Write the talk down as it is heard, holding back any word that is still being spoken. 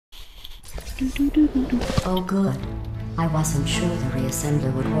Oh good. I wasn't sure the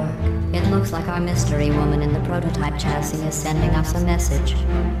reassembler would work. It looks like our mystery woman in the prototype chassis is sending us a message.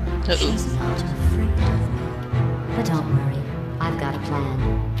 She's not afraid of me. But don't worry, I've got a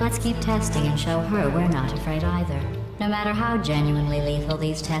plan. Let's keep testing and show her we're not afraid either. No matter how genuinely lethal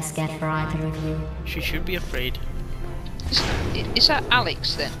these tests get for either of you. She should be afraid. Is that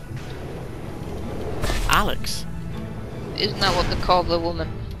Alex then? Alex? Isn't that what they call the woman?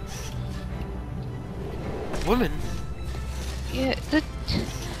 Woman? Yeah, that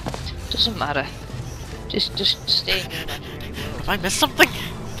doesn't matter. Just stay in your imaginary world. Have I missed something?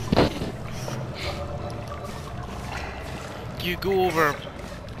 You go over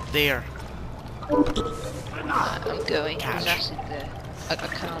there. I'm going. Catch. There's acid there. I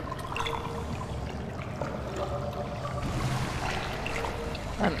can't.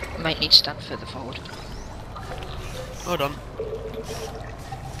 I might need to stand further forward. Hold on.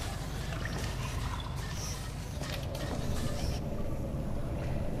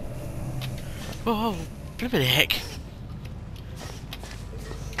 Oh, flippin' heck.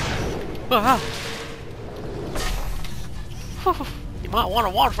 Ah. You might want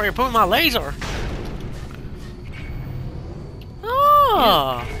to watch where you're putting my laser.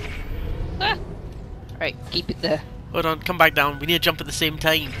 Ah. Ah. Right, keep it there. Hold on, come back down. We need to jump at the same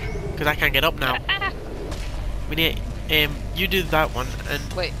time because I can't get up now. We need. You do that one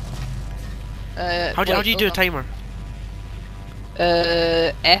and. Wait. How do you do a timer?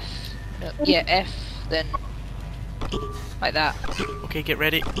 F. No, yeah, F. Then. Like that. Okay, get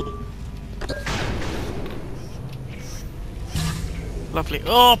ready. Lovely.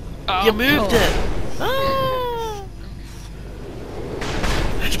 Oh, you moved it. Ah.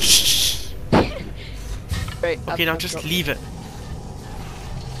 Right. Okay, now just leave it.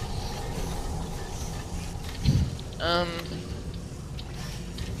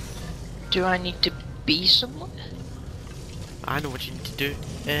 Do I need to be someone? I know what you need to do.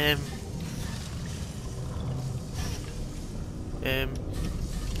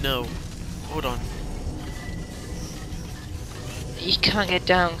 No. Hold on. You can't get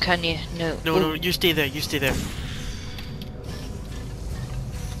down, can you? No. No, no, you stay there, you stay there.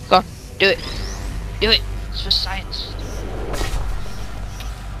 Go on, do it. Do it. It's for science.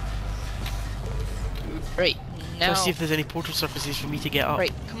 Right, now. Let's see if there's any portal surfaces for me to get up.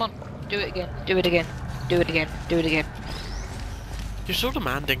 Right, come on. Do it again. Do it again. Do it again. Do it again. You're so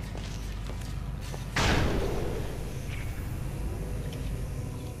demanding.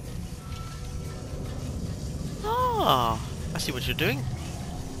 Ah, I see what you're doing.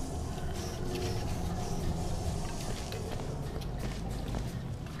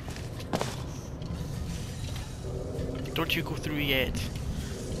 Don't you go through yet.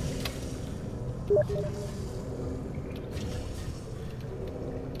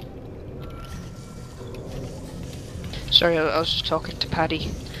 Sorry, I was just talking to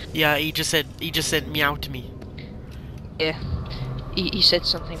Paddy. Yeah, he just said meow to me. Yeah. He said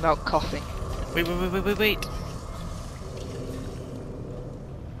something about coughing. Wait.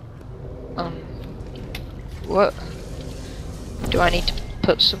 What? Do I need to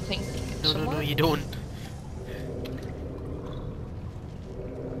put something No, you don't.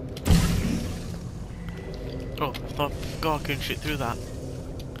 Oh, I thought, God, I couldn't shoot through that.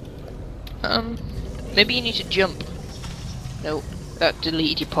 Maybe you need to jump. No, that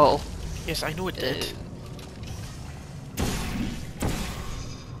deleted your portal. Yes, I know it did.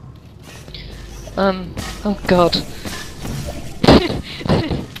 Oh God.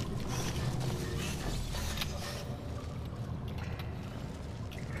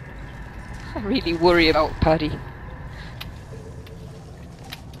 I really worry about Paddy.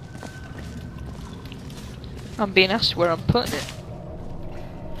 I'm being asked where I'm putting it.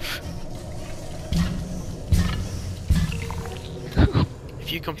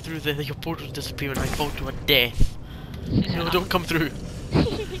 If you come through there, your portal will disappear and I fall to a death. No, don't come through.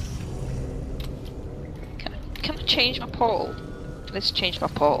 Can I change my portal? Let's change my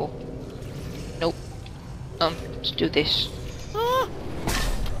portal. Nope. Let's do this. Ah,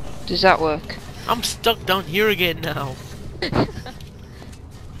 Does that work? I'm stuck down here again now.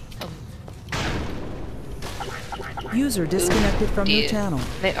 User disconnected from your channel.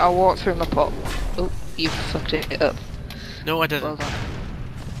 I'll walk through my portal. Oh, you fucked it up. No, I didn't. Well done.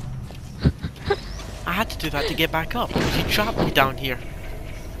 I had to do that to get back up because you trapped me down here.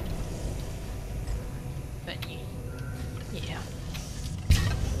 Yeah.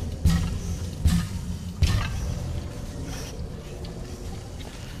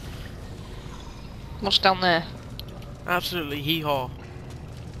 What's down there? Absolutely hee-haw.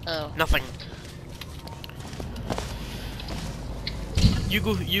 Oh. Nothing. You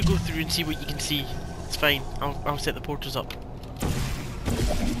go through and see what you can see. It's fine. I'll set the portals up.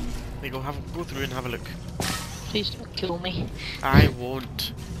 There you go. Go through and have a look. Please don't kill me. I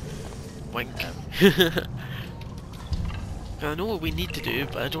won't. Wink. I know what we need to do,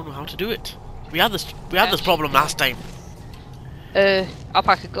 but I don't know how to do it. We had this problem last time.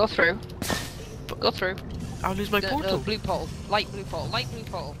 Alpaca, go through. Go through. I'll lose my portal. No, blue pole. Light blue pole. Light blue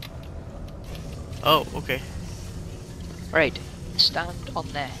pole. Oh, okay. Right. Stand on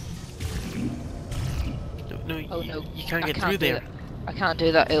there. No, Oh no. you can't get through there. I can't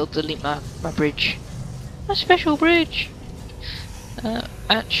do that, it'll delete my bridge. My special bridge!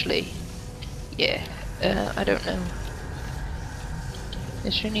 Actually... Yeah, I don't know.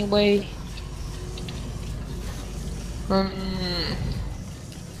 Is there any way...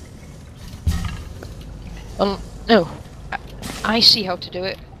 no. I see how to do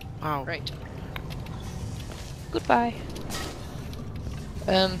it. Wow. Right. Goodbye.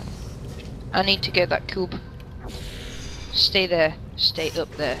 I need to get that cube. Stay there. Stay up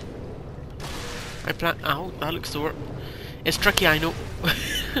there. Ow, that looks sore. It's tricky, I know.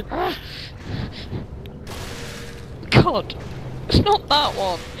 God! It's not that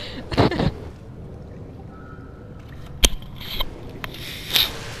one!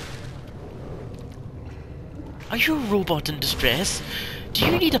 Are you a robot in distress? Do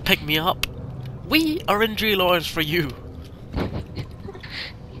you need to pick me up? We are injury lawyers for you.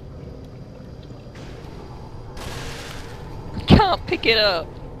 Can't pick it up!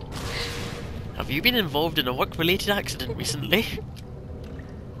 Have you been involved in a work-related accident recently?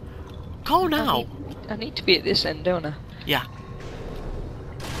 Go now! I need to be at this end, don't I? Yeah.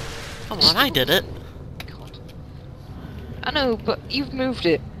 Come on, I did it. God. I know, but you've moved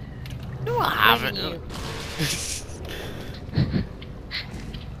it. No, I haven't.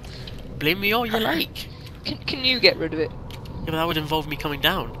 Blame me all you like. Can you get rid of it? Yeah, but that would involve me coming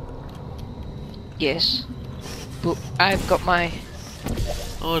down. Yes. But I've got my...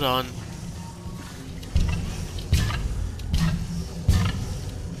 Hold on.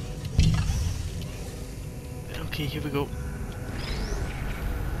 Okay, here we go.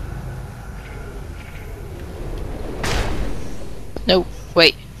 No,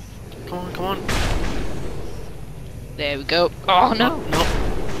 wait. Come on, come on. There we go. Oh no! No.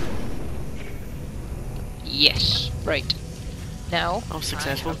 Yes, right. Now, I was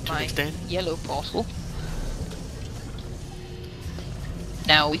successful I have to an my extent. yellow portal.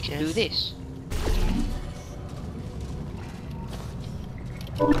 Now we can do Yes. this.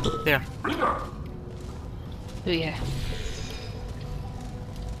 There. Oh yeah.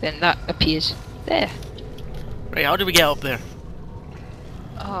 Then that appears there. Right, how do we get up there?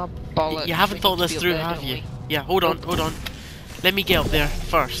 Oh, bollocks. You haven't We thought need to this be up through, there, have don't you? we? Yeah, hold on, hold on. Let me get up there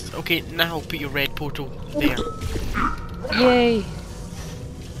first. Okay, now put your red portal there. Yay!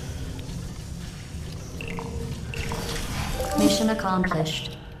 Mission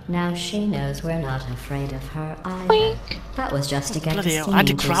accomplished. Now she knows we're not afraid of her either. Wink. That was just to get Bloody the hell, I had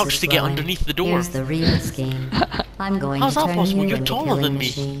to steam crouch juices to get flowing. underneath the door. Here's the real scheme. I'm going How's to that turn possible? you You're into taller killing than me.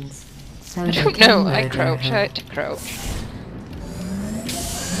 machines. So I you don't can know, I murder crouch, her. I had to crouch.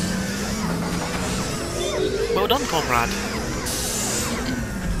 Well done, comrade.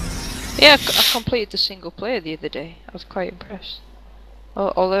 Yeah, I completed the single player the other day. I was quite impressed.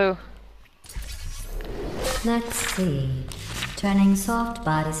 Although... Let's see. Turning soft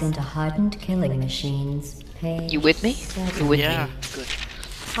bodies into hardened killing machines. You with me? You with Yeah. me? Good.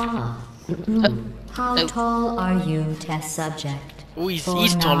 Ah. How no. tall are you, test subject? Oh, he's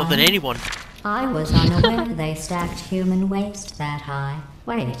taller than 4'9"? anyone. I was unaware they stacked human waste that high.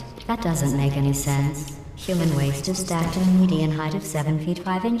 Wait, that doesn't make any sense. Human waste is stacked at a median height of 7 feet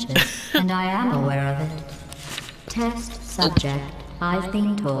 5 inches, and I am aware of it. Test subject, I've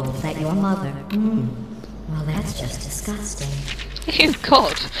been told that your mother... Well, that's just disgusting. Oh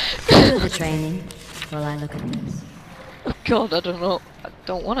God! Do the training while I look at this. Oh God, I don't know. I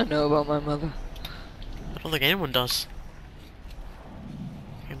don't want to know about my mother. I don't think anyone does.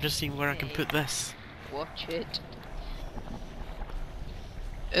 I'm just seeing where I can put this. Watch it.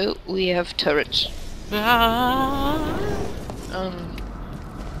 Oh, we have turrets. Ah!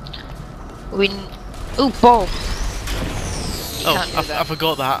 Oh, ball! Oh, Can't do I that.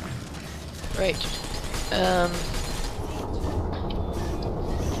 forgot that. Right.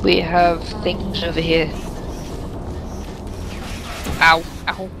 We have things over here. Ow,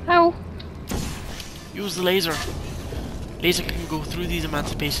 ow, ow! Use the laser. Laser can go through these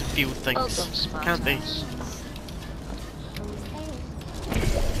emancipation field Well done, things, smart can't they? ass.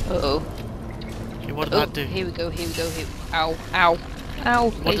 Uh-oh. Okay, what did Oh, that do? here we go, here we go, here. Ow, ow, ow!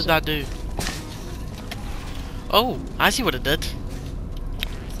 What did that do? Oh, I see what it did.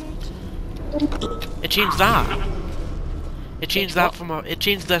 It changed that. It changed that from a. It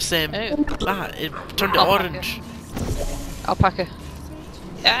changed this. That it turned it orange. Alpaca.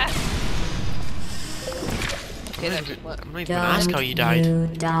 Ah. Okay, that didn't work. I'm not even gonna ask how you died. You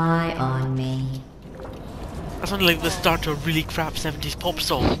die on me. That sounded like the start to a really crap 70s pop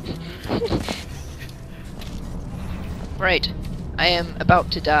song. Right, I am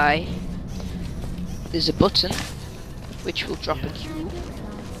about to die. There's a button which will drop a cube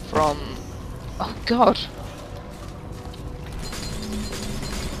from. Oh God!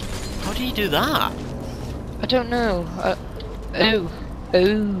 How do you do that? I don't know. Oh.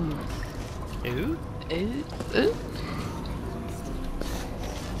 Ooh? Ooh.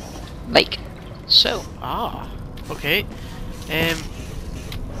 Like so. Ah. Okay.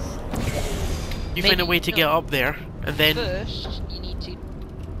 You find a way to no. get up there, and then. First, you need to.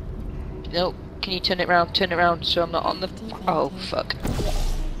 No, can you turn it round? Turn it round so I'm not on the. Oh fuck!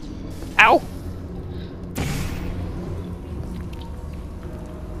 Ow!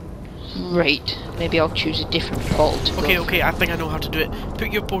 Right, maybe I'll choose a different portal to Okay, go okay, I think I know how to do it.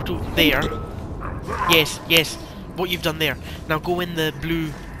 Put your portal there. Yes, what you've done there. Now go in the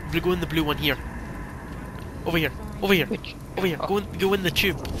blue, go in the blue one here. Over here, Which? over here. Oh. Go in the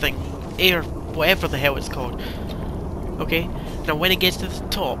tube thing. Air, whatever the hell it's called. Okay, now when it gets to the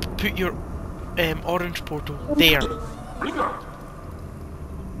top, put your orange portal there.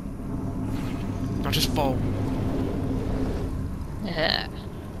 Now just fall.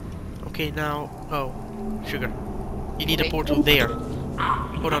 Okay, now... Oh, sugar. You need a portal there.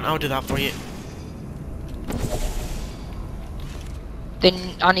 Hold on, I'll do that for you. Then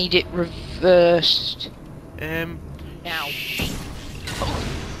I need it reversed. Now.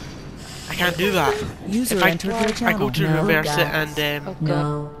 I can't do that. User If I entered your go channel. to No reverse it guts. and... Oh God.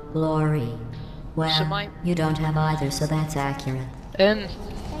 No glory. Well, So you don't have either, so that's accurate.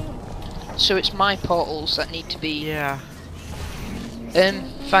 So it's my portals that need to be. Yeah.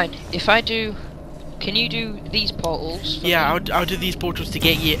 Fine. If I do, can you do these portals? For Yeah, me? I'll do these portals to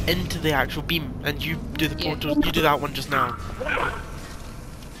get you into the actual beam, and you do the Yeah. portals. You do that one just now.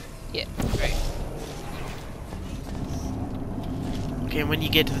 Yeah. Right. Okay, and when you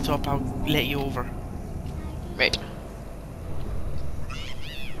get to the top, I'll let you over. Right.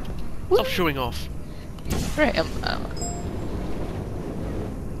 Stop showing off. Right.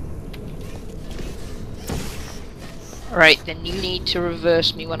 Right. Then you need to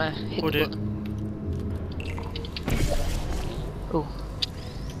reverse me when I hit Would the it? button. Oh.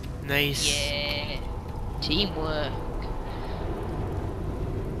 Nice. Yeah. Teamwork.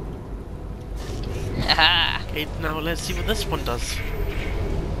 Haha. Okay, now let's see what this one does.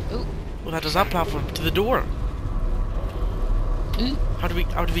 Ooh. Well, that does that platform to the door. Ooh. How do we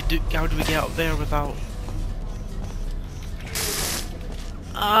get up there without?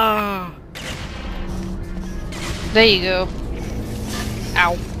 Ah. There you go.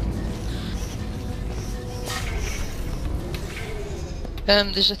 Ow.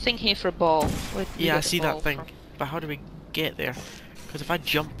 There's a thing here for a ball. Where do we Yeah, I get the see ball that thing. from? But how do we get there? Because if I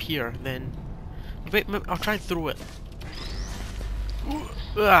jump here, then wait, I'll try and throw it. Ooh,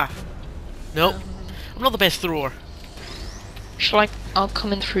 ah. Nope. I'm not the best thrower. I'll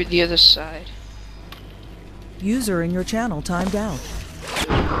come in through the other side. User in your channel timed out.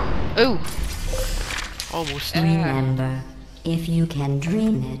 Oh. Almost. Remember, if you can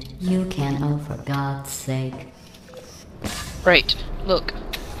dream it, you can, oh for God's sake. Right. Look.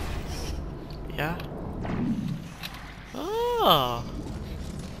 Yeah. Oh.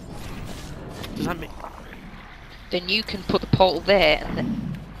 Does that make? Then you can put the portal there, and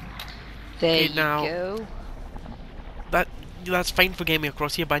then there Okay, you now- go. That's fine for getting me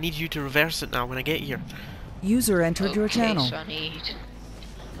across here, but I need you to reverse it now when I get here. User entered your Okay, channel. so I need.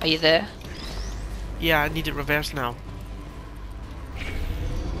 Are you there? Yeah, I need it reversed now.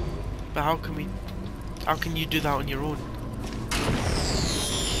 But how can we? How can you do that on your own?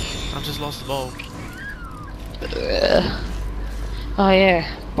 I've just lost the ball. Oh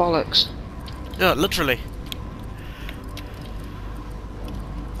yeah, bollocks. No, literally.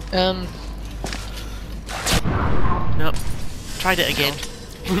 Nope. Tried it again.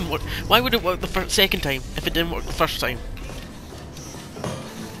 Wouldn't work. Why would it work the second time if it didn't work the first time?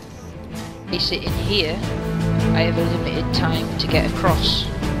 Is it in here? I have a limited time to get across.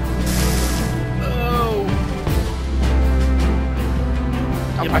 Oh.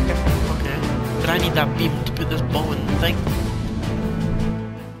 I'll Yep. pack it. Okay. But I need that beam to put this ball in the thing.